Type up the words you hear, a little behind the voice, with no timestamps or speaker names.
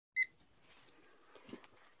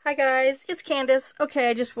Hi guys, it's Candace. Okay,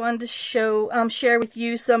 I just wanted to share with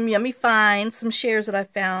you some yummy finds, some shares that I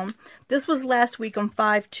found. This was last week on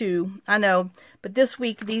 5/2, I know, but this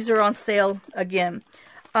week these are on sale again.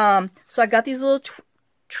 So I got these little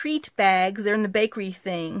treat bags. They're in the bakery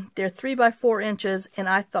thing. They're 3 by 4 inches, and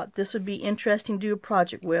I thought this would be interesting to do a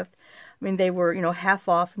project with. I mean, they were, half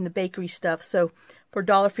off in the bakery stuff. So for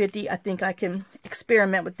 $1.50, I think I can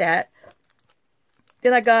experiment with that.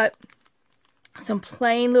 Then I got some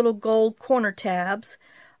plain little gold corner tabs.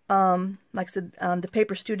 Like I said, the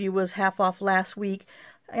Paper Studio was half off last week.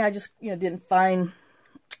 I just, didn't find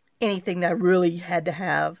anything that I really had to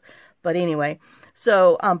have. But anyway,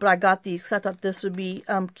 so, but I got these because I thought this would be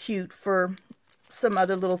cute for some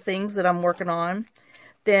other little things that I'm working on.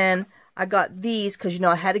 Then I got these because,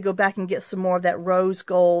 I had to go back and get some more of that rose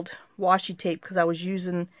gold washi tape because I was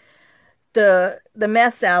using the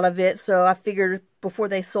mess out of it. So I figured before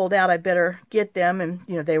they sold out, I better get them. And,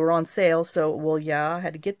 they were on sale. So, well, yeah, I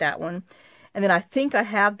had to get that one. And then I think I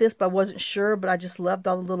have this, but I wasn't sure. But I just loved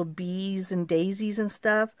all the little bees and daisies and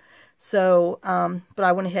stuff. So, but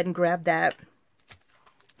I went ahead and grabbed that.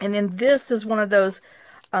 And then this is one of those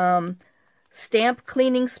stamp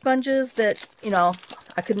cleaning sponges that,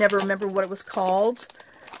 I could never remember what it was called.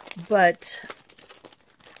 But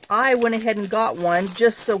I went ahead and got one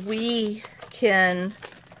just so we can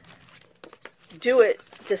do it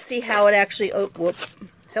to see how it actually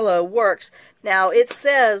works. Now it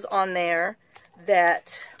says on there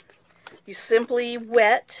that you simply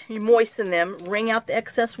you moisten them, wring out the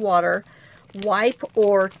excess water, wipe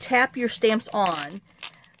or tap your stamps on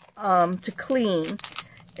to clean.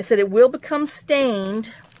 It said it will become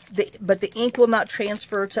stained, but the ink will not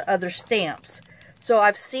transfer to other stamps. So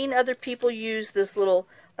I've seen other people use this little,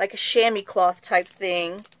 like a chamois cloth type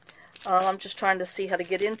thing. I'm just trying to see how to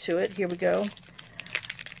get into it. Here we go.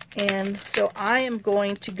 And so I am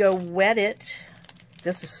going to go wet it.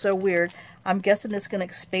 This is so weird. I'm guessing it's going to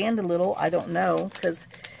expand a little. I don't know, because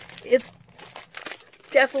it's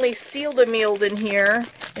definitely sealed and mealed in here.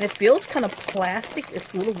 And it feels kind of plastic.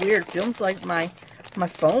 It's a little weird. It feels like my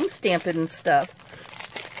foam stamping and stuff.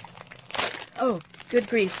 Oh, good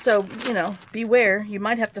grief. So, beware. You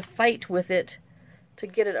might have to fight with it to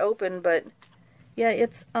get it open, but yeah,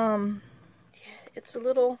 it's a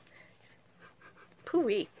little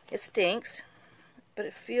pooey. It stinks, but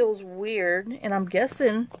it feels weird, and I'm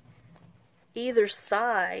guessing either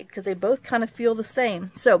side, because they both kind of feel the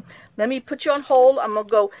same. So let me put you on hold. I'm gonna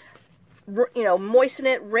go, moisten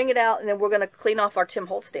it, wring it out, and then we're gonna clean off our Tim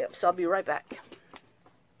Holtz stamp. So I'll be right back.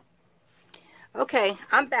 Okay,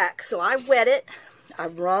 I'm back. So I wet it. I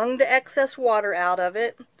wrung the excess water out of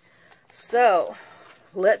it. So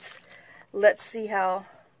let's see how.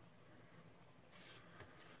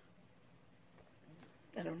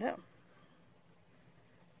 I don't know.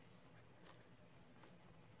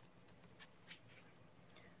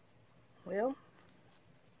 Well,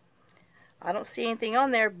 I don't see anything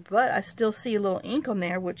on there, but I still see a little ink on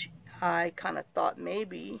there, which I kind of thought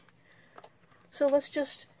maybe. So let's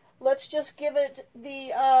just give it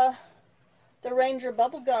the Ranger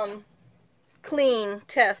bubblegum clean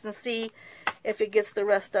test and see if it gets the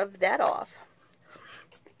rest of that off.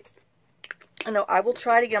 I know I will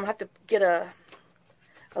try it again. I'm going to have to get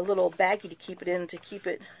a little baggie to keep it in, to keep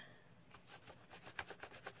it.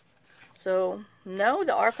 So, no,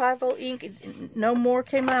 the archival ink, no more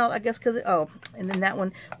came out, I guess, because, oh, and then that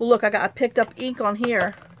one. Well, look, I picked up ink on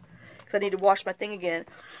here, because I need to wash my thing again.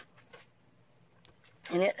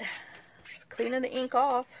 And it's cleaning the ink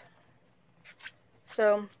off.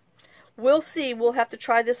 So, we'll see. We'll have to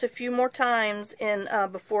try this a few more times and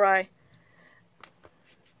before I,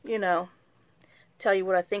 tell you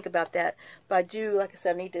what I think about that. But I do, like I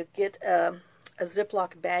said, I need to get a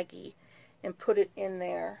Ziploc baggie and put it in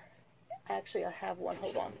there. Actually, I have one.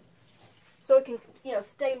 Hold on. So it can,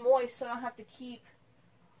 stay moist, so I don't have to keep,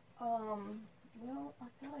 well, I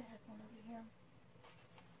thought I had one over here.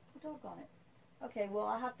 Oh, doggone it. Okay, well,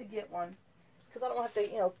 I have to get one, because I don't have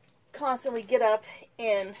to, constantly get up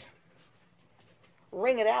and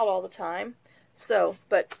wring it out all the time. So,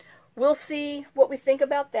 but we'll see what we think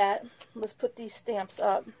about that. Let's put these stamps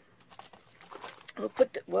up. We'll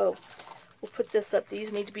put we'll put this up.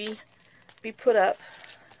 These need to be put up.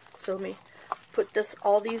 So let me put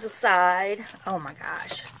all these aside. Oh my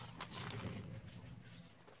gosh.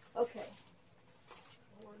 Okay.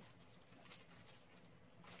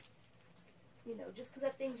 Just because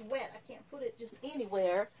that thing's wet, I can't put it just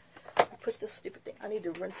anywhere. I put this stupid thing. I need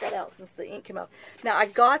to rinse that out since the ink came out. Now I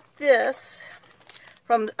got this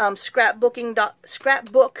from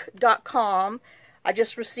scrapbook.com. I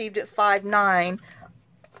just received it 5/9.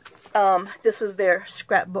 This is their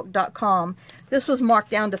scrapbook.com. This was marked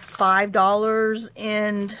down to $5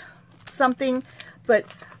 and something, but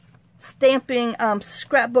stamping,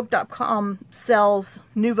 scrapbook.com sells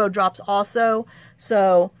Nuvo drops also.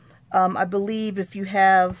 So I believe if you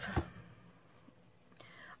have,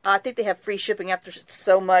 I think they have free shipping after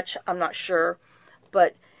so much, I'm not sure,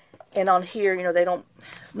 but and on here, you know, they don't,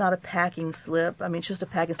 it's not a packing slip. I mean, it's just a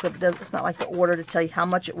packing slip. It's not like the order to tell you how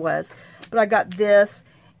much it was. But I got this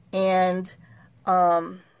and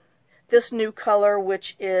this new color,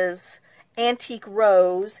 which is Antique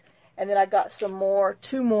Rose. And then I got some more,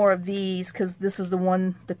 2 more of these, because this is the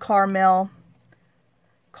one, the caramel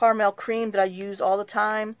cream that I use all the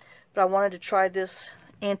time. But I wanted to try this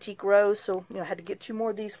Antique Rose, so, you know, I had to get 2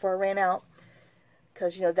 more of these before I ran out.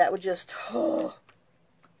 Because, you know, that would just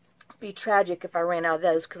be tragic if I ran out of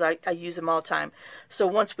those, because I use them all the time. So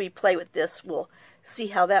once we play with this, we'll see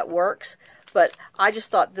how that works. But I just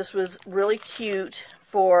thought this was really cute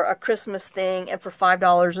for a Christmas thing, and for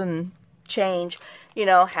 $5 and change, you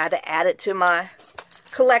know, had to add it to my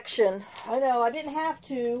collection. I know, I didn't have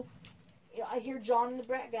to. You know, I hear John in the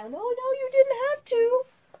background, no, you didn't have to.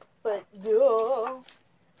 But, duh.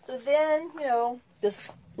 So then, you know,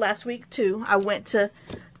 this last week too, I went to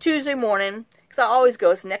Tuesday morning, because I always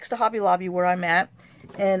go, it's next to Hobby Lobby where I'm at.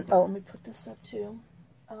 And, oh, let me put this up too.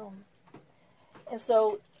 And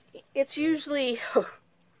so, it's usually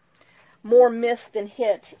more miss than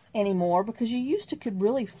hit anymore, because you used to could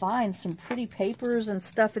really find some pretty papers and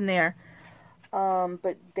stuff in there.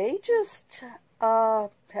 But they just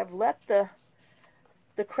have let the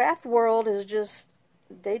craft world is just,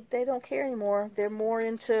 they don't care anymore. They're more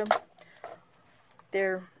into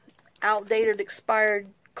their outdated, expired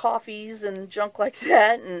coffees and junk like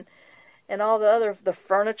that, and all the other, the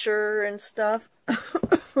furniture and stuff.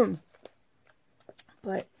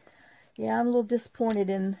 But yeah, I'm a little disappointed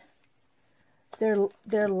in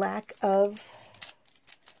their lack of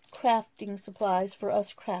crafting supplies for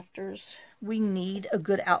us crafters. We need a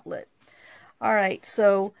good outlet. Alright,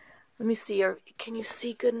 so let me see. Can you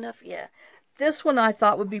see good enough? Yeah. This one I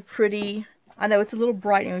thought would be pretty. I know it's a little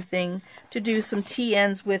bright and everything, to do some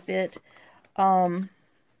TNs with it.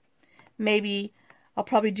 Maybe I'll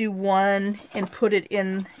probably do one and put it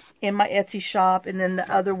in my Etsy shop, and then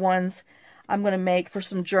the other ones I'm going to make for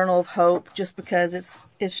some Journal of Hope, just because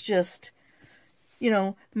it's just, you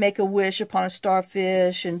know, make a wish upon a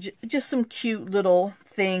starfish, and just some cute little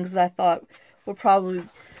things that I thought would probably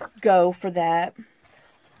go for that.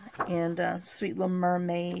 And sweet little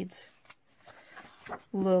mermaids,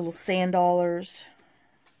 little sand dollars.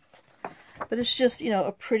 But it's just, you know,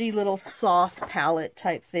 a pretty little soft palette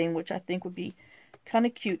type thing, which I think would be kind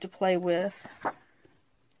of cute to play with.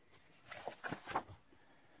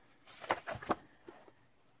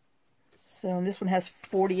 So this one has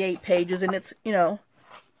 48 pages, and it's, you know,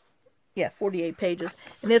 yeah, 48 pages.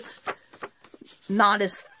 And it's not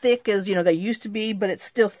as thick as, you know, they used to be, but it's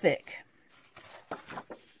still thick.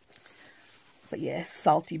 But yeah,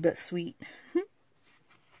 salty but sweet.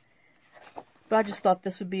 But I just thought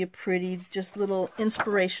this would be a pretty, just little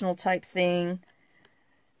inspirational type thing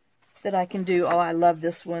that I can do. Oh, I love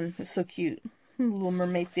this one. It's so cute. Little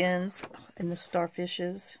mermaid fins and the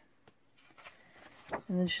starfishes.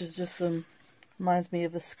 And this is just some, reminds me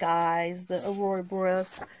of the skies, the aurora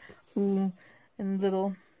borealis. Ooh, and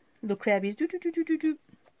little crabbies. Doo, doo, doo, doo, doo, doo.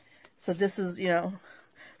 So this is, you know,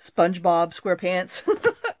 SpongeBob SquarePants.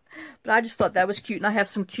 But I just thought that was cute. And I have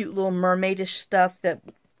some cute little mermaidish stuff that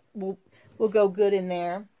will go good in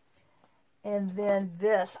there. And then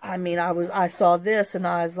this, I mean, I saw this and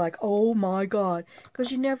I was like, oh my god,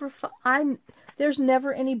 because you never there's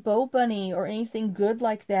never any Bo Bunny or anything good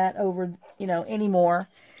like that over, you know, anymore.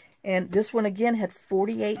 And this one again had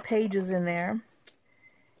 48 pages in there.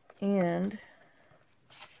 And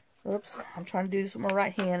oops, I'm trying to do this with my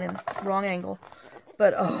right hand in wrong angle.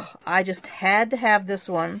 But oh, I just had to have this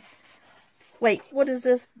one. Wait, what is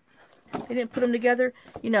this? They didn't put them together.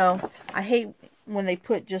 You know, I hate when they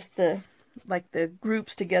put just the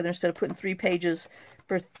groups together instead of putting 3 pages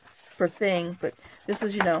per thing. But this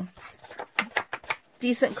is, you know,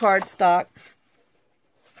 decent cardstock.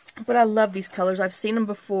 But I love these colors. I've seen them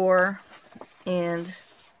before, and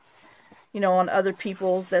you know, on other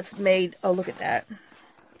people's that's made. Oh, look at that.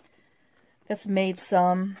 That's made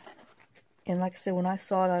some. And like I said, when I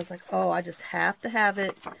saw it, I was like, oh, I just have to have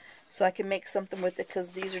it so I can make something with it, because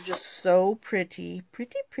these are just so pretty.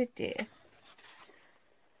 Pretty, pretty.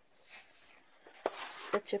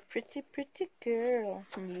 Such a pretty, pretty girl.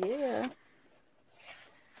 Yeah.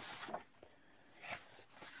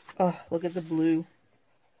 Oh, look at the blue.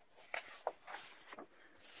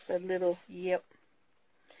 The little, yep.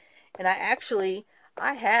 And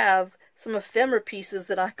I have some ephemera pieces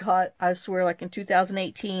that I got, I swear, like in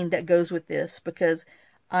 2018 that goes with this, because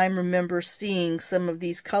I remember seeing some of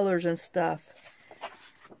these colors and stuff.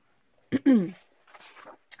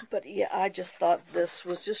 But yeah, I just thought this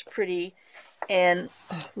was just pretty. And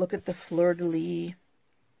oh, look at the fleur-de-lis.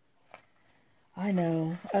 I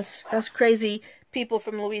know, us crazy people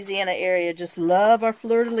from Louisiana area just love our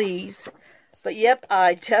fleur-de-lis. But yep,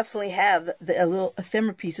 I definitely have the little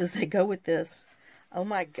ephemera pieces that go with this. Oh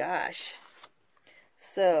my gosh.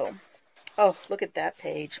 So, oh, look at that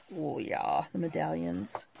page. Oh yeah, the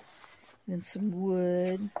medallions. And then some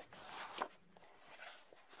wood.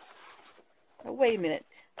 Oh, wait a minute.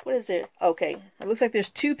 What is there? Okay, it looks like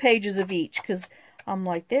there's 2 pages of each, because I'm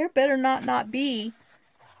like, there better not be.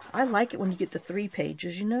 I like it when you get to 3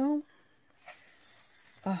 pages, you know?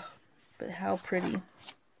 Oh, but how pretty.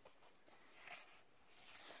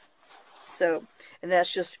 So, and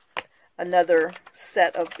that's just another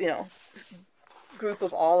set of, you know, group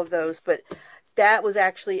of all of those. But that was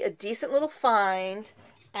actually a decent little find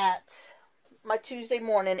at my Tuesday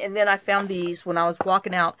morning. And then I found these when I was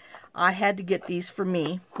walking out. I had to get these for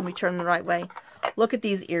me. Let me turn the right way. Look at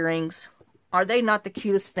these earrings. Are they not the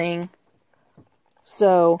cutest thing?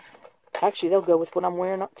 So, actually, they'll go with what I'm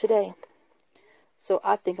wearing up today. So,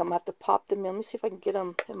 I think I'm going to have to pop them in. Let me see if I can get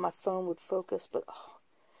them, and my phone would focus. But, oh,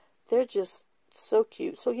 they're just so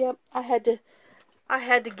cute. So, yeah, I had to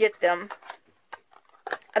get them.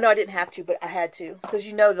 I know I didn't have to, but I had to. Because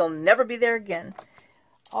you know they'll never be there again.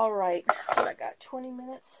 All right. What I got? 20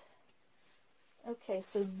 minutes? Okay,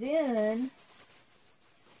 so then,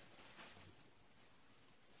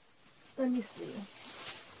 let me see.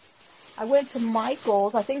 I went to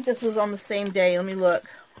Michael's. I think this was on the same day. Let me look.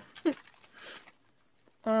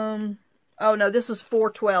 Oh no, this is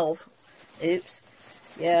 4/12. Oops.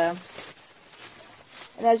 Yeah.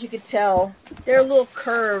 And as you could tell, they're a little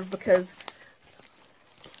curved because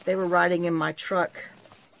they were riding in my truck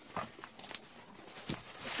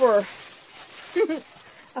for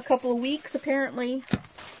a couple of weeks, apparently.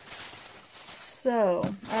 So,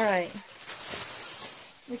 alright.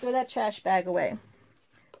 Let me throw that trash bag away.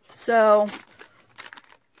 So,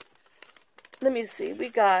 let me see. We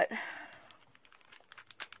got...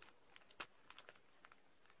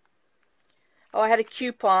 Oh, I had a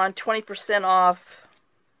coupon, 20% off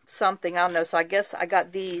something. I don't know. So, I guess I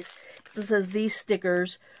got these. It says these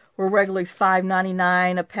stickers were regularly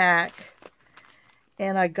 $5.99 a pack.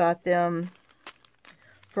 And I got them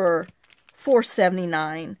for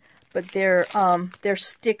 $4.79, but they're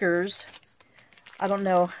stickers. I don't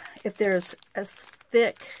know if they're as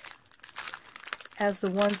thick as the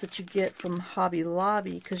ones that you get from Hobby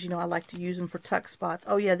Lobby, because you know I like to use them for tuck spots.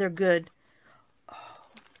 Oh yeah, they're good. Oh.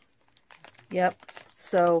 Yep.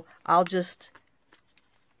 So I'll just,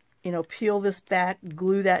 you know, peel this back,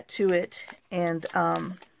 glue that to it, and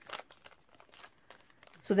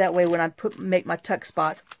so that way when I make my tuck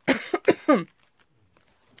spots,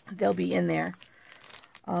 they'll be in there.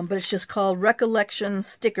 But it's just called Recollection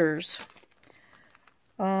Stickers.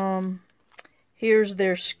 Here's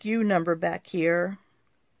their SKU number back here.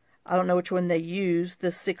 I don't know which one they use.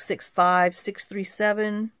 The 665,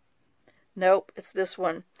 637. Nope, it's this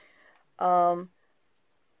one.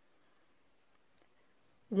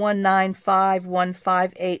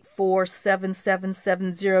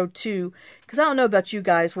 1951584777702. Because I don't know about you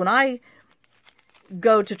guys, when I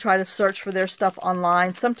go to try to search for their stuff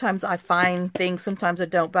online, sometimes I find things, sometimes I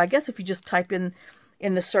don't. But I guess if you just type in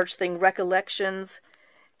the search thing recollections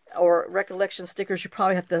or recollection stickers, you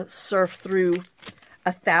probably have to surf through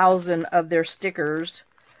 1,000 of their stickers.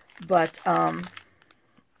 But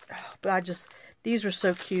these were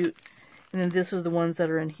so cute. And then this is the ones that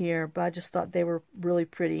are in here. But I just thought they were really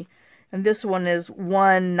pretty. And this one is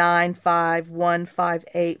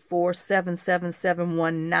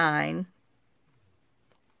 1951584777719.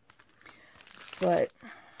 But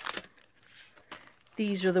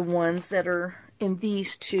these are the ones that are in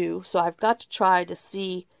these two. So I've got to try to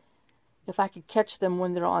see if I could catch them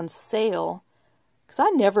when they're on sale. Because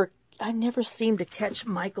I never seem to catch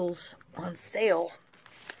Michael's on sale.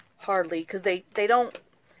 Hardly. Because they're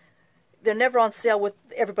never on sale with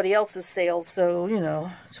everybody else's sales. So, you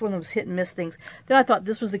know, it's one of those hit and miss things. Then I thought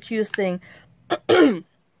this was the cutest thing.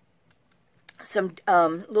 Some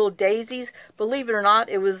little daisies. Believe it or not,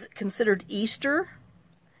 it was considered Easter.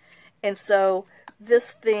 And so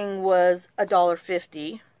this thing was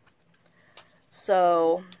 $1.50.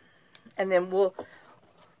 So, and then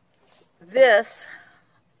this,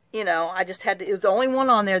 you know, I just had to, it was the only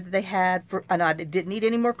one on there that they had for, and I didn't need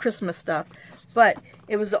any more Christmas stuff. But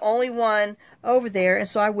it was the only one over there, and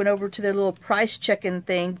so I went over to their little price checking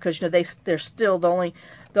thing, because, you know, they're still the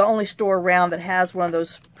only store around that has one of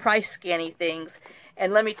those price scanning things.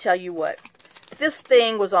 And let me tell you what, this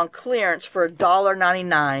thing was on clearance for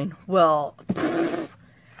 $1.99. Well,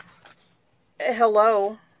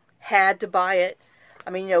 hello, had to buy it. I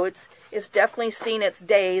mean, you know, it's definitely seen its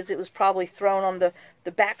days. It was probably thrown on the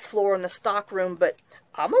back floor in the stock room, but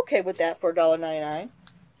I'm okay with that for $1.99.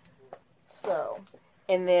 So,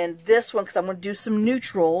 and then this one, because I'm going to do some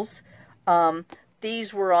neutrals.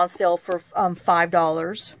 These were on sale for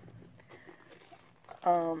 $5.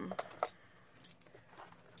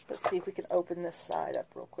 Let's see if we can open this side up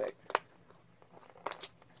real quick.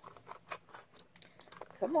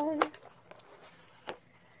 Come on.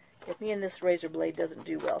 If me and this razor blade doesn't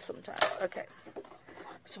do well sometimes. Okay.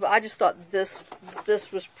 So I just thought this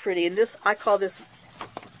was pretty. And this, I call this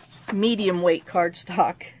medium weight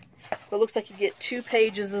cardstock. But it looks like you get 2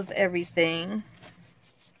 pages of everything.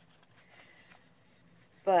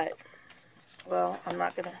 But, well, I'm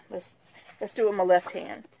not going to, let's do it with my left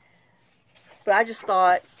hand. But I just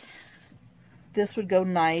thought this would go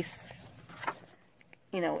nice,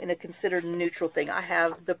 you know, in a considered neutral thing. I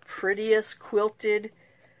have the prettiest quilted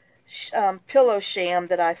pillow sham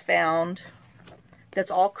that I found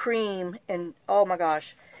that's all cream, and oh my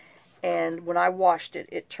gosh, and when I washed it,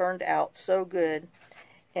 it turned out so good,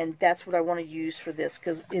 and that's what I want to use for this,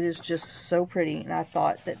 because it is just so pretty. And I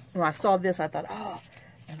thought that when I saw this, I thought, oh,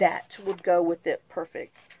 that would go with it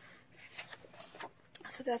perfect.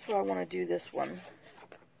 So that's where I want to do this one.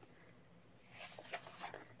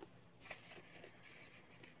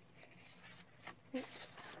 Oops.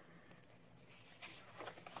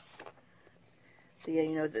 So yeah,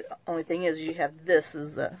 you know, the only thing is you have this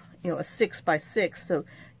is a, you know, a 6x6, so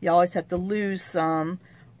you always have to lose some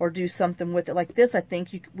or do something with it. Like this, I think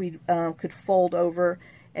we could fold over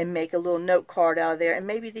and make a little note card out of there, and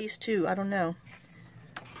maybe these too. I don't know,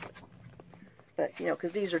 but you know,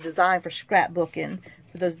 because these are designed for scrapbooking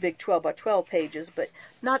for those big 12x12 pages. But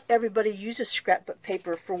not everybody uses scrapbook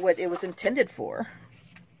paper for what it was intended for.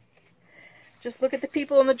 Just look at the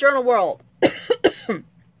people in the journal world.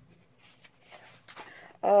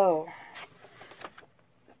 Oh.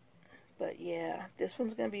 But yeah, this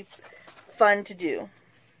one's going to be fun to do.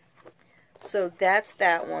 So that's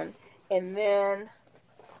that one. And then,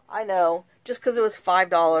 I know, just because it was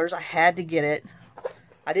 $5, I had to get it.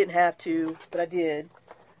 I didn't have to, but I did.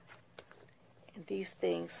 And these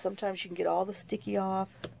things, sometimes you can get all the sticky off.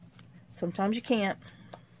 Sometimes you can't.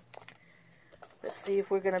 Let's see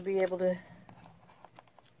if we're going to be able to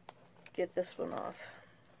get this one off.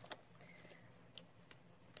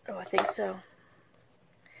 Oh, I think so.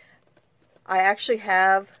 I actually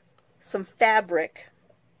have some fabric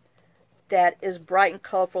that is bright and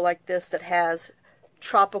colorful like this, that has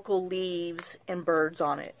tropical leaves and birds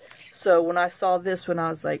on it. So when I saw this one, I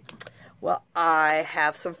was like, well, I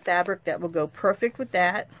have some fabric that will go perfect with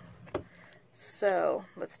that. So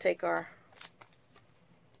let's take our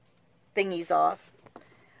thingies off.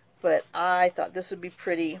 But I thought this would be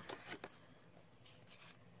pretty.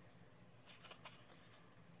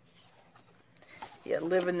 Yeah,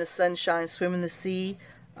 live in the sunshine, swim in the sea,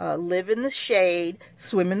 live in the shade,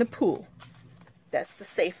 swim in the pool. That's the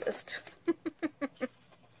safest.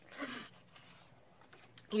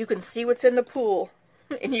 You can see what's in the pool,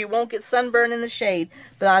 and you won't get sunburned in the shade.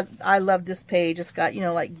 But I love this page. It's got, you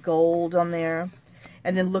know, like gold on there.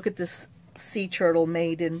 And then look at this sea turtle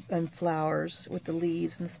made in flowers with the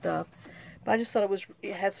leaves and stuff. But I just thought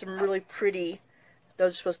it had some really pretty,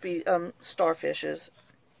 those are supposed to be starfishes.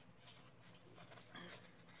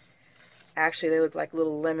 Actually, they look like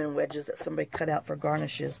little lemon wedges that somebody cut out for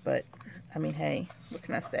garnishes, but, I mean, hey, what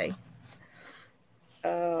can I say?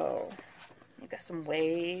 Oh, you got some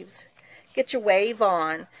waves. Get your wave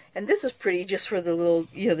on. And this is pretty just for the little,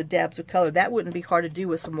 you know, the dabs of color. That wouldn't be hard to do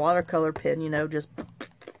with some watercolor pen, you know, just.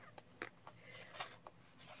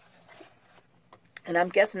 And I'm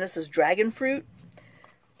guessing this is dragon fruit,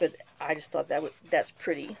 but I just thought that's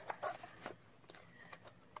pretty.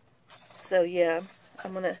 So, yeah,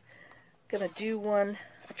 I'm gonna do one,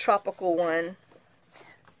 a tropical one.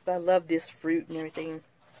 But I love this fruit and everything.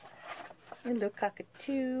 And little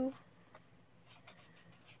cockatoo.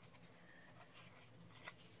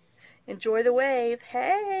 Enjoy the wave.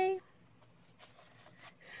 Hey.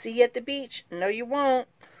 See you at the beach. No, you won't.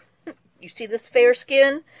 You see this fair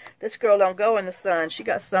skin? This girl don't go in the sun. She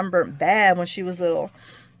got sunburnt bad when she was little.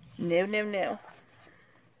 No, no, no.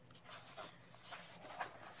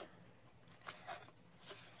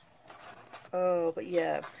 Oh, but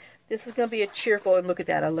yeah, This is going to be a cheerful, and look at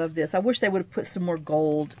that. I love this. I wish they would have put some more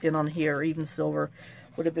gold in on here, or even silver.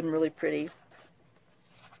 Would have been really pretty.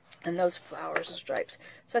 And those flowers and stripes.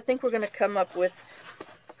 So I think we're going to come up with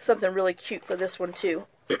something really cute for this one too.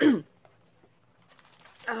 Oh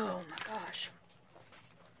my gosh.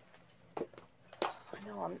 I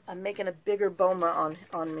know I'm making a bigger boma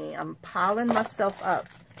on me. I'm piling myself up.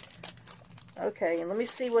 Okay, and let me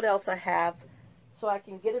see what else I have so I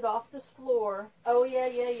can get it off this floor. Oh yeah.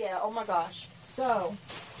 Oh my gosh. So,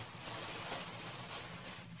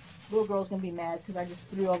 little girl's going to be mad because I just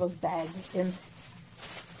threw all those bags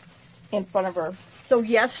in front of her. So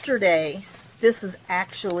yesterday, this is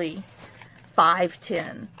actually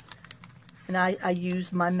 $5.10. And I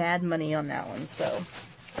used my mad money on that one, so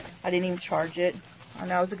I didn't even charge it. I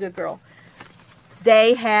know I was a good girl.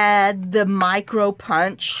 They had the micro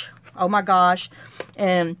punch. Oh my gosh.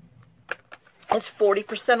 And it's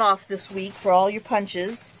 40% off this week for all your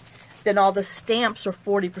punches. Then all the stamps are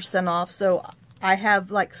 40% off. So I have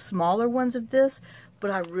like smaller ones of this,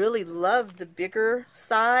 but I really love the bigger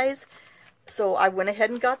size. So I went ahead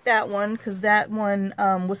and got that one because that one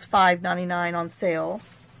was $5.99 on sale.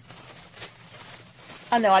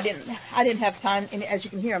 I know I didn't have time, and as you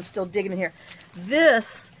can hear, I'm still digging in here.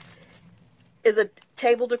 This is a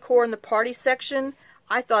table decor in the party section.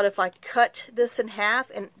 I thought if I cut this in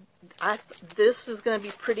half, and this is going to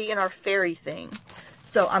be pretty in our fairy thing.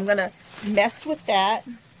 So I'm going to mess with that.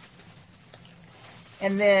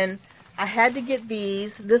 And then I had to get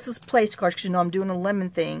these. This is place cards because, you know, I'm doing a lemon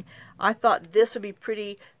thing. I thought this would be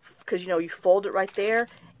pretty because, you know, you fold it right there.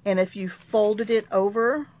 And if you folded it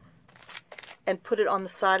over and put it on the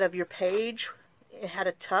side of your page, it had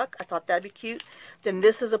a tuck. I thought that'd be cute. Then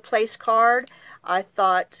this is a place card. I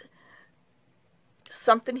thought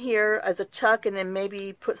something here as a tuck, and then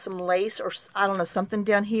maybe put some lace or I don't know, something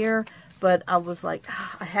down here. But I was like,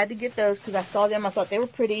 I had to get those because I saw them. I thought they were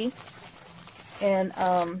pretty. And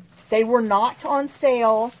they were not on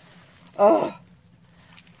sale.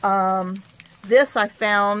 This I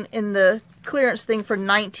found in the clearance thing for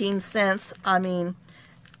 19 cents. I mean,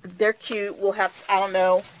 they're cute. We'll have, I don't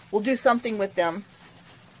know, we'll do something with them.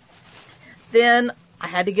 Then I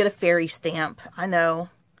had to get a fairy stamp. I know.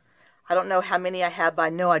 I don't know how many I have, but I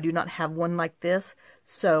know I do not have one like this.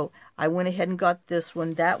 So I went ahead and got this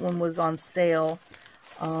one. That one was on sale.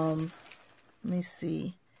 Let me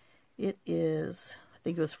see. It is, I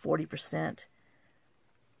think it was 40%.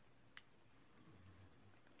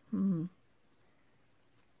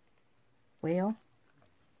 Well,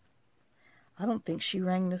 I don't think she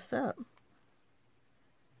rang this up.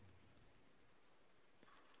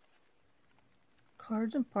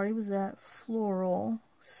 Cards and party was that floral,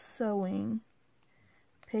 sewing,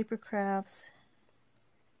 paper crafts,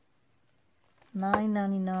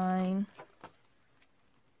 $9.99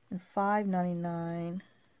 and $5.99.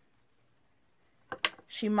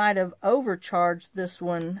 She might have overcharged this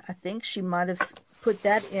one. I think she might have put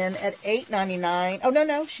that in at $8.99. Oh,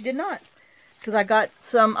 no, she did not. Because I got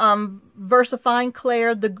some VersaFine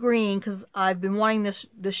Claire, the green, because I've been wanting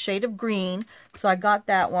this shade of green. So I got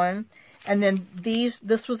that one. And then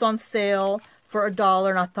this was on sale for $1,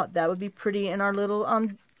 and I thought that would be pretty in our little,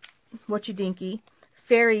 whatcha dinky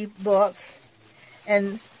fairy book.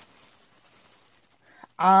 And,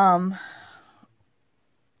 I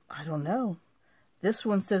don't know. This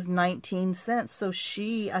one says 19 cents. So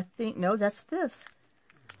I think, no, that's this.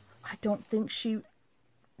 I don't think she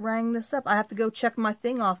rang this up. I have to go check my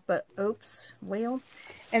thing off, but oops, well.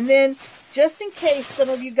 And then, just in case some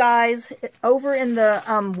of you guys, over in the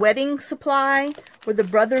wedding supply, with the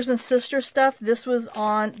brothers and sisters stuff, this was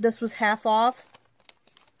half off.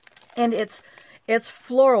 And it's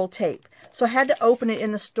floral tape. So I had to open it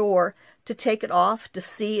in the store to take it off to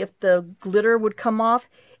see if the glitter would come off.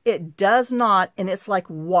 It does not, and it's like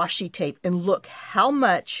washi tape. And look how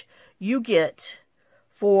much you get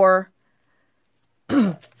for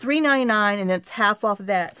 $3.99, and it's half off of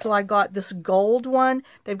that. So I got this gold one.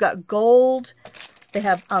 They've got gold. They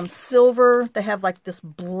have silver. They have like this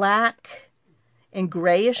black and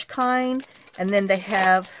grayish kind. And then they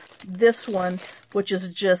have this one, which is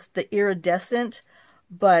just the iridescent.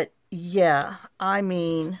 But yeah, I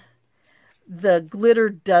mean, the glitter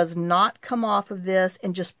does not come off of this,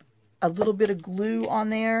 and just a little bit of glue on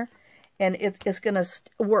there, and it's going to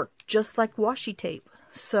work just like washi tape.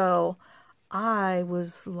 So I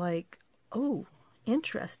was like, oh,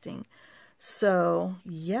 interesting. So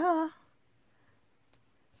yeah.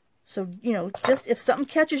 So, you know, just if something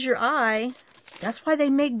catches your eye, that's why they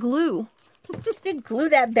make glue. They glue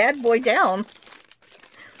that bad boy down.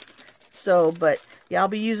 So, but yeah, I'll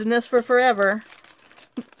be using this for forever.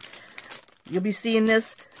 You'll be seeing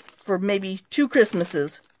this for maybe 2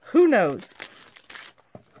 Christmases. Who knows?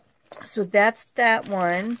 So that's that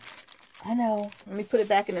one. I know. Let me put it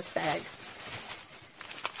back in its bag.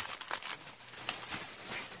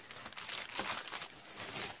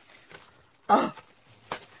 Oh,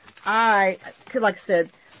 like I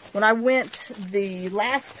said, when I went the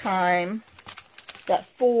last time, that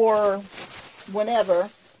for whenever,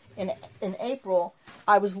 in April,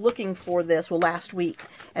 I was looking for this, well, last week,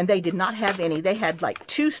 and they did not have any. They had like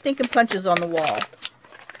 2 stinking punches on the wall.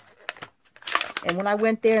 And when I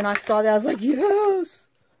went there and I saw that, I was like, yes!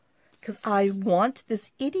 Because I want this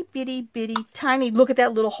itty bitty bitty tiny, look at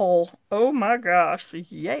that little hole. Oh my gosh,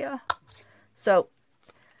 yeah. So,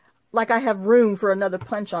 like I have room for another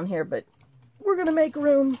punch on here, but we're going to make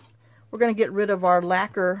room. We're going to get rid of our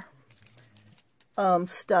lacquer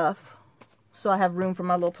stuff. So I have room for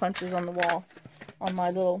my little punches on the wall, on my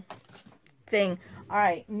little thing.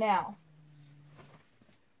 Alright, now.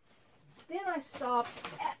 Then I stopped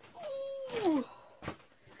at,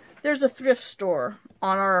 there's a thrift store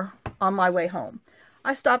on my way home.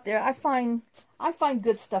 I stopped there. I find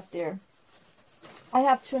good stuff there. I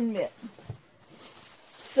have to admit.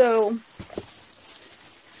 So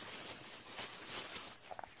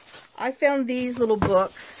I found these little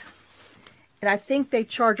books, and I think they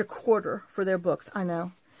charge $0.25 for their books. I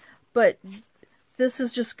know, but this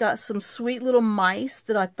has just got some sweet little mice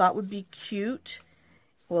that I thought would be cute.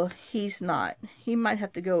 Well, he's not. He might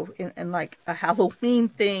have to go in like a Halloween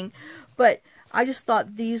thing. But I just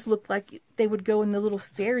thought these looked like they would go in the little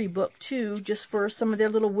fairy book too, just for some of their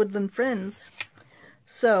little woodland friends.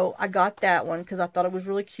 So I got that one because I thought it was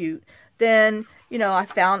really cute. Then, you know, I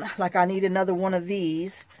found like I need another one of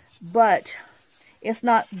these. But it's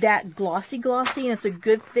not that glossy, and it's a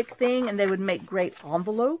good thick thing, and they would make great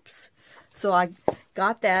envelopes. So I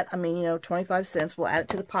got that. I mean, you know, 25 cents. We'll add it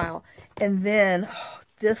to the pile. And then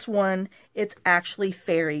this one, it's actually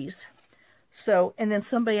fairies. So, and then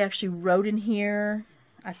somebody actually wrote in here.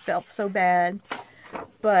 I felt so bad.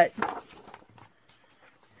 But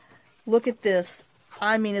look at this.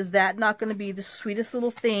 I mean, is that not going to be the sweetest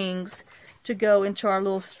little things to go into our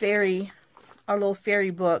little fairy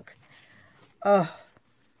book?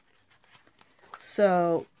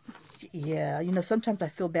 So, yeah, you know, sometimes I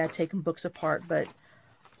feel bad taking books apart, but,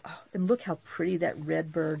 and look how pretty that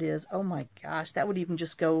red bird is. Oh my gosh, that would even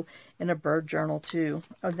just go in a bird journal too.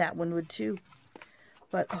 Or that one would too.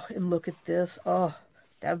 But, oh, and look at this. Oh,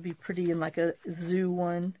 that would be pretty in like a zoo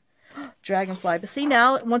one. Dragonfly. But see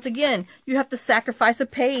now, once again, you have to sacrifice a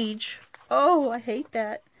page. Oh, I hate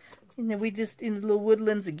that. And then we just, in the little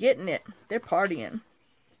woodlands, are getting it. They're partying.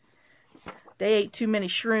 They ate too many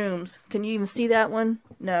shrooms. Can you even see that one?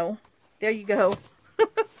 No. There you go.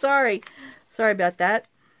 Sorry. Sorry about that.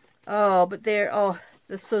 Oh, but they're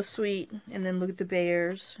so sweet. And then look at the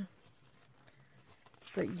bears.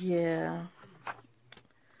 But yeah.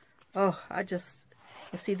 Oh,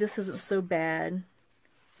 see, this isn't so bad.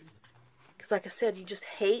 Because like I said, you just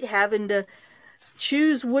hate having to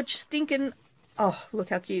choose which stinking, oh, look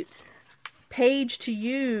how cute, page to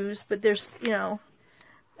use. But there's, you know,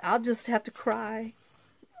 I'll just have to cry.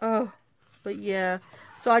 Oh, but yeah.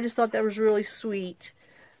 So I just thought that was really sweet,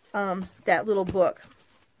 that little book.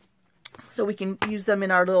 So we can use them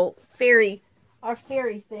in our little fairy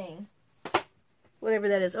thing. Whatever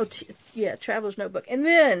that is. Oh, yeah, Traveler's Notebook. And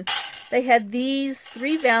then they had these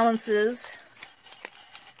 3 valances.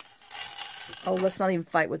 Oh, let's not even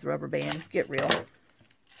fight with rubber band. Get real.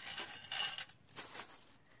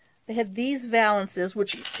 They had these valances,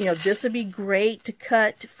 which, you know, this would be great to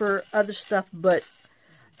cut for other stuff, but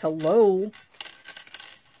hello.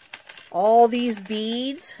 All these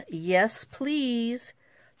beads, yes, please.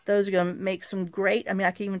 Those are going to make some great, I mean,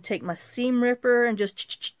 I can even take my seam ripper and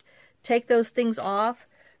just take those things off.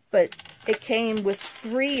 But it came with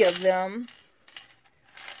 3 of them.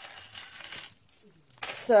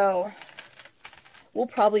 So we'll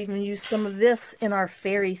probably even use some of this in our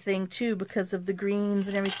fairy thing too because of the greens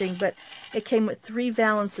and everything. But it came with 3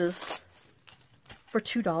 valances for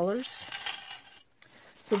 $2.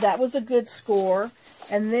 So that was a good score.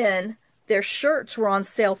 And then their shirts were on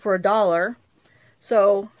sale for $1.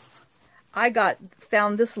 So I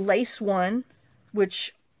found this lace one,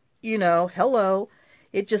 which, you know, hello.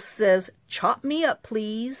 It just says, chop me up,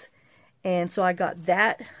 please. And so I got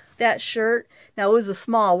that shirt. Now, it was a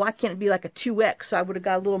small. Why can't it be like a 2X? So I would have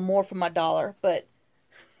got a little more for my $1. But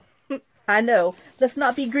I know. Let's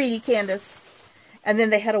not be greedy, Candace. And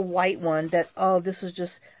then they had a white one that, oh, this is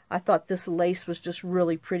just, I thought this lace was just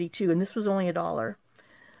really pretty too. And this was only $1.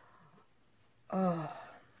 Oh,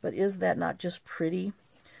 but is that not just pretty?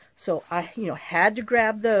 So I, you know, had to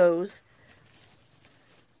grab those.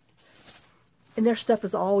 And their stuff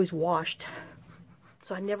is always washed.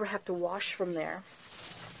 So I never have to wash from there,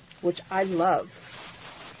 which I love.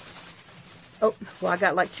 Oh, well, I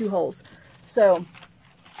got like 2 holes. So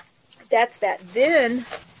that's that. Then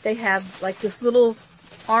they have like this little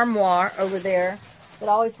armoire over there that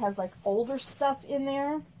always has like older stuff in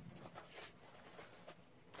there.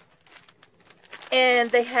 And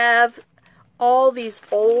they have all these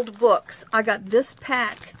old books. I got this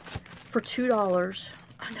pack for $2.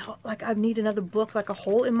 I know, like I need another book, like a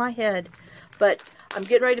hole in my head. But I'm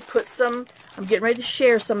getting ready to put some, I'm getting ready to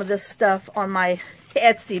share some of this stuff on my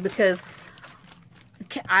Etsy because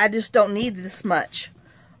I just don't need this much.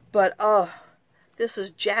 But, this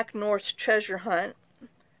is Jack North's Treasure Hunt.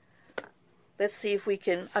 Let's see if we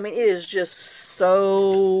can, I mean, it is just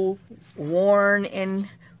so worn and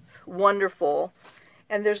wonderful.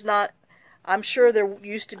 And there's not, I'm sure there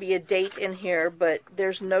used to be a date in here, but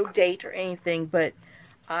there's no date or anything. But,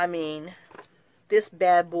 I mean, this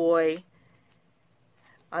bad boy,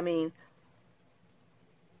 I mean,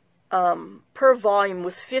 per volume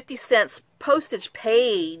was 50 cents postage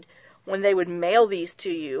paid when they would mail these to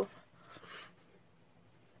you.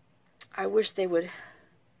 I wish they would,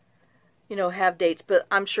 you know, have dates, but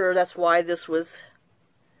I'm sure that's why this was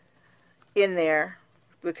in there,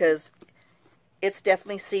 because it's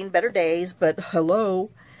definitely seen better days. But hello,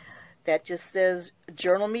 that just says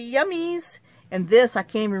Journal Me Yummies. And this, I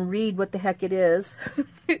can't even read what the heck it is.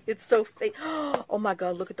 It's so fake. Oh my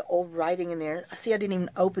God, look at the old writing in there. See, I didn't even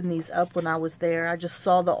open these up when I was there. I just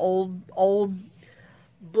saw the old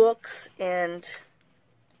books and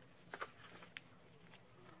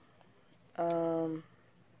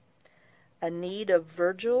Aeneid of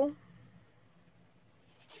Virgil.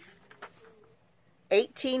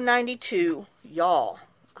 1892. Y'all,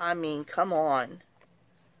 I mean, come on.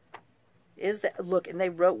 Is that, look, and they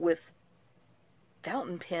wrote with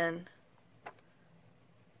fountain pen.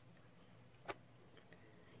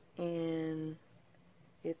 And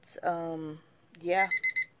it's, yeah.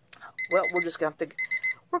 Well, we're just going to have to,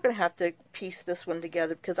 we're going to have to piece this one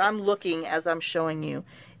together because I'm looking as I'm showing you.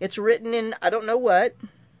 It's written in, I don't know what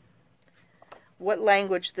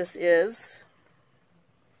language this is.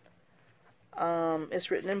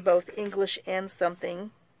 It's written in both English and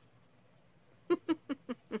something.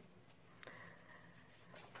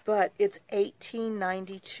 But it's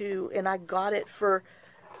 1892, and I got it for,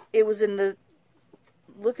 it was in the,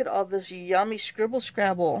 look at all this yummy scribble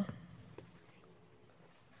scrabble.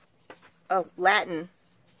 Oh, Latin.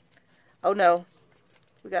 Oh no,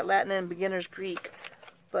 we got Latin and beginner's Greek.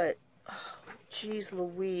 But, oh, geez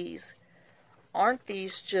Louise, aren't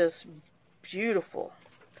these just beautiful?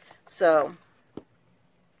 So,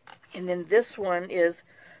 and then this one is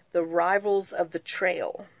The Rivals of the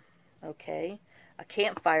Trail. Okay. A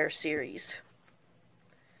campfire series.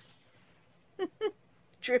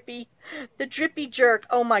 Drippy. The Drippy Jerk.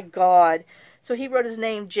 Oh my God. So he wrote his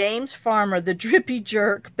name, James Farmer, the Drippy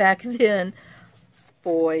Jerk, back then.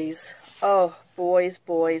 Boys. Oh, boys,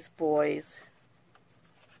 boys, boys.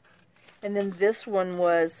 And then this one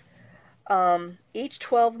was each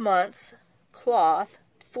 12 months, cloth,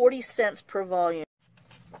 40 cents per volume.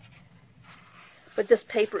 But this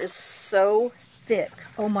paper is so thick.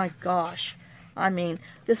 Oh my gosh. I mean,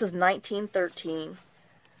 this is 1913.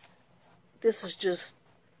 This is just,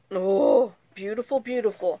 oh, beautiful,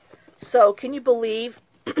 beautiful. So, can you believe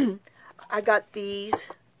I got these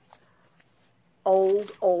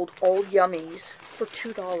old yummies for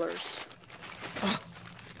 $2. Oh.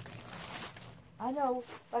 I know,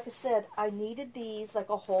 like I said, I needed these like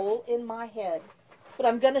a hole in my head. But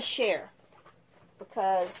I'm going to share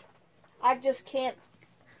because I just can't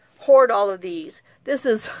hoard all of these. This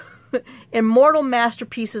is Immortal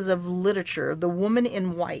Masterpieces of Literature, The Woman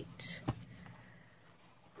in White.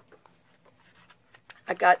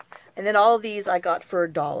 I got, and then all of these I got for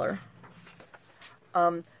 $1.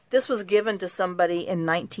 This was given to somebody in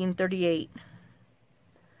 1938.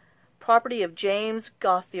 Property of James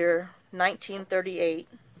Gauthier, 1938.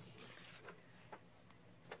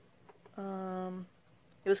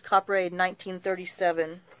 It was copyrighted in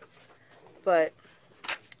 1937. But,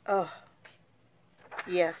 oh,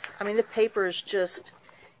 yes. I mean, the paper is just,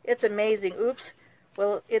 it's amazing. Oops.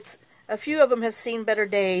 Well, it's, a few of them have seen better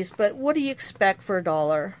days, but what do you expect for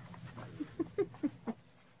 $1?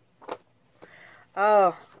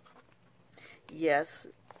 Oh, yes.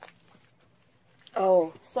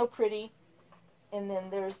 Oh, so pretty. And then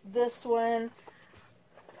there's this one.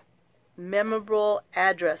 Memorable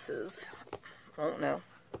Addresses. I don't know.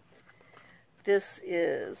 This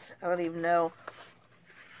is, I don't even know.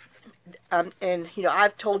 And, you know,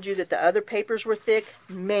 I've told you that the other papers were thick.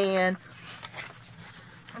 Man,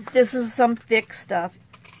 This is some thick stuff.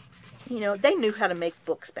 You know, they knew how to make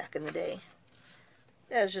books back in the day.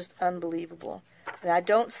 That is just unbelievable. And I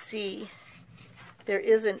don't see, there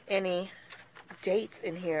isn't any dates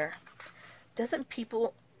in here.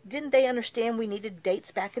 Didn't they understand we needed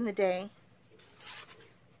dates back in the day?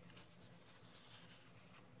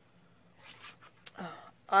 Oh,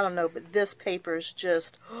 I don't know, but this paper is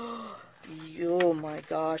just, oh my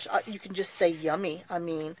gosh. You can just say yummy. I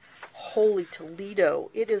mean, holy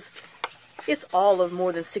Toledo. It's all of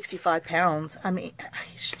more than 65 pounds. I mean,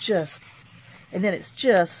 it's just, and then it's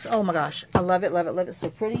just, oh my gosh. I love it, love it, love it. It's so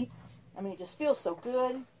pretty. I mean, it just feels so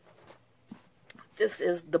good. This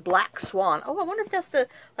is The Black Swan. Oh, I wonder if that's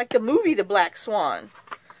like the movie The Black Swan.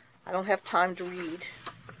 I don't have time to read.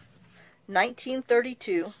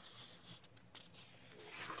 1932.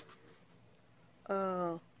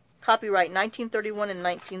 Copyright 1931 and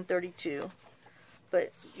 1932.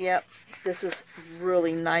 But, yep, this is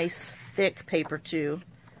really nice, thick paper, too.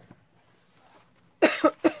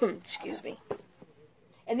 Excuse me.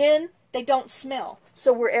 And then they don't smell.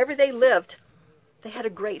 So wherever they lived, they had a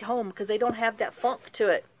great home because they don't have that funk to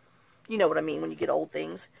it. You know what I mean when you get old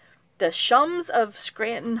things. The Shums of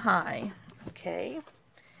Scranton High. Okay.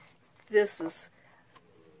 This is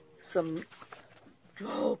some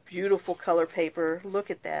beautiful color paper. Look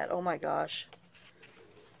at that. Oh my gosh.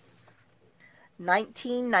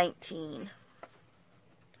 1919.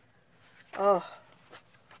 Oh.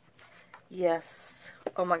 Yes.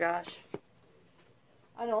 Oh my gosh.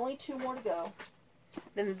 And only 2 more to go.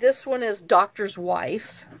 Then this one is Doctor's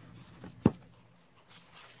Wife.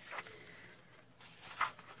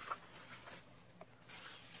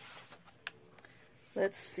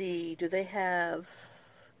 Let's see. Do they have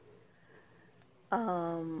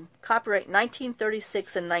copyright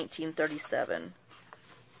 1936 and 1937?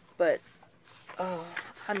 But oh,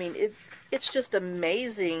 I mean, it's just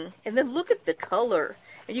amazing. And then look at the color.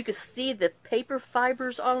 And you can see the paper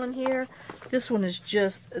fibers all in here. This is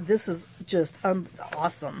just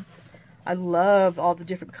awesome. I love all the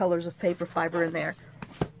different colors of paper fiber in there.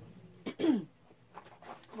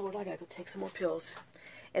 Lord, I gotta go take some more pills.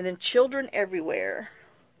 And then Children Everywhere.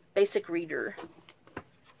 Basic Reader.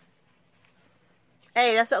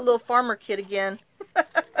 Hey, that's that little farmer kid again.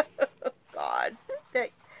 God.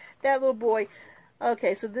 That little boy.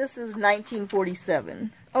 Okay, so this is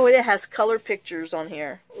 1947. Oh, it has color pictures on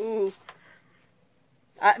here. Ooh.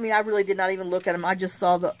 I mean, I really did not even look at them. I just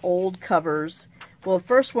saw the old covers. Well, the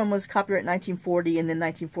first one was copyright 1940 and then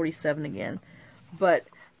 1947 again. But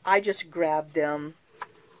I just grabbed them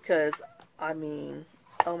because, I mean,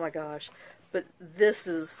 oh my gosh. But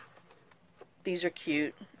these are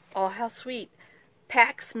cute. Oh, how sweet.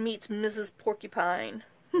 Pax meets Mrs. Porcupine.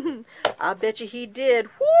 I bet you he did.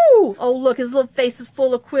 Woo! Oh, look, his little face is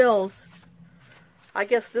full of quills. I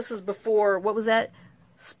guess this is before, what was that?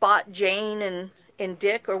 Spot, Jane, and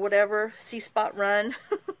Dick, or whatever. See Spot Run.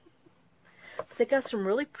 They got some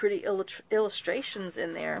really pretty illustrations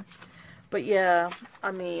in there. But yeah,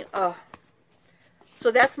 I mean,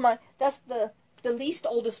 so that's the least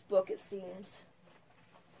oldest book, it seems.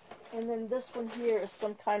 And then this one here is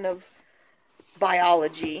some kind of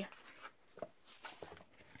biology.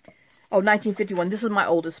 Oh, 1951. This is my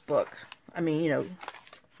oldest book. I mean, you know,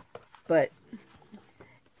 but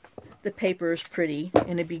the paper is pretty,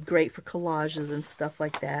 and it'd be great for collages and stuff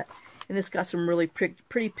like that. And it's got some really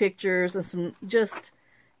pretty pictures and some just,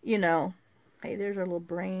 you know, hey, there's our little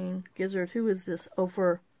brain gizzard. Who is this? Oh,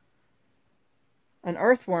 for an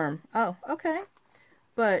earthworm. Oh, okay.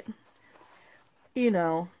 But, you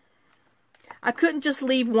know, I couldn't just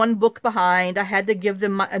leave one book behind. I had to give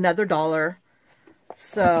them another $1.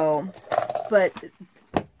 So, but,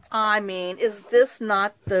 I mean, is this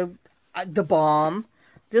not the bomb?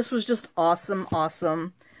 This was just awesome,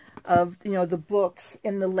 awesome of, you know, the books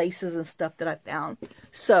and the laces and stuff that I found.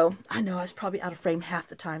 So, I know I was probably out of frame half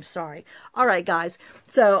the time. Sorry. All right, guys.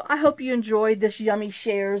 So, I hope you enjoyed this yummy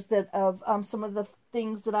shares of some of the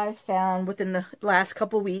things that I found within the last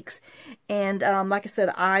couple weeks. And, like I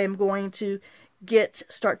said, I am going to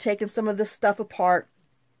start taking some of this stuff apart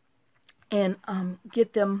and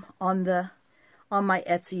get them on my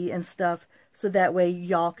Etsy and stuff, so that way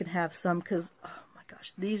y'all can have some, because oh my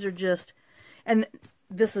gosh, these are just, and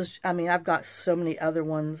this is, I mean, I've got so many other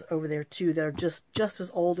ones over there too that are just as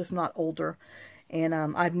old, if not older, and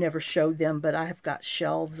I've never showed them, but I have got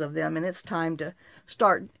shelves of them, and it's time to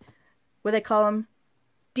start, what they call them,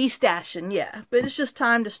 destashing, yeah, but it's just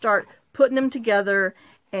time to start putting them together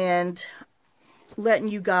and letting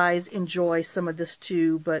you guys enjoy some of this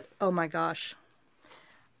too. But oh my gosh,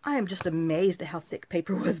 I am just amazed at how thick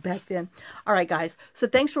paper was back then. All right, guys. So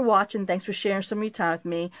thanks for watching. Thanks for sharing some of your time with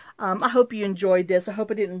me. I hope you enjoyed this. I hope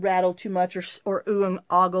I didn't rattle too much or ooh and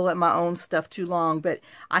ogle at my own stuff too long, but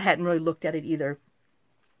I hadn't really looked at it either.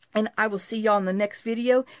 And I will see y'all in the next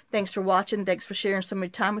video. Thanks for watching. Thanks for sharing some of your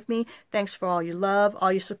time with me. Thanks for all your love,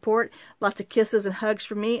 all your support. Lots of kisses and hugs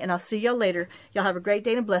from me, and I'll see y'all later. Y'all have a great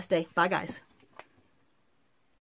day and a blessed day. Bye, guys.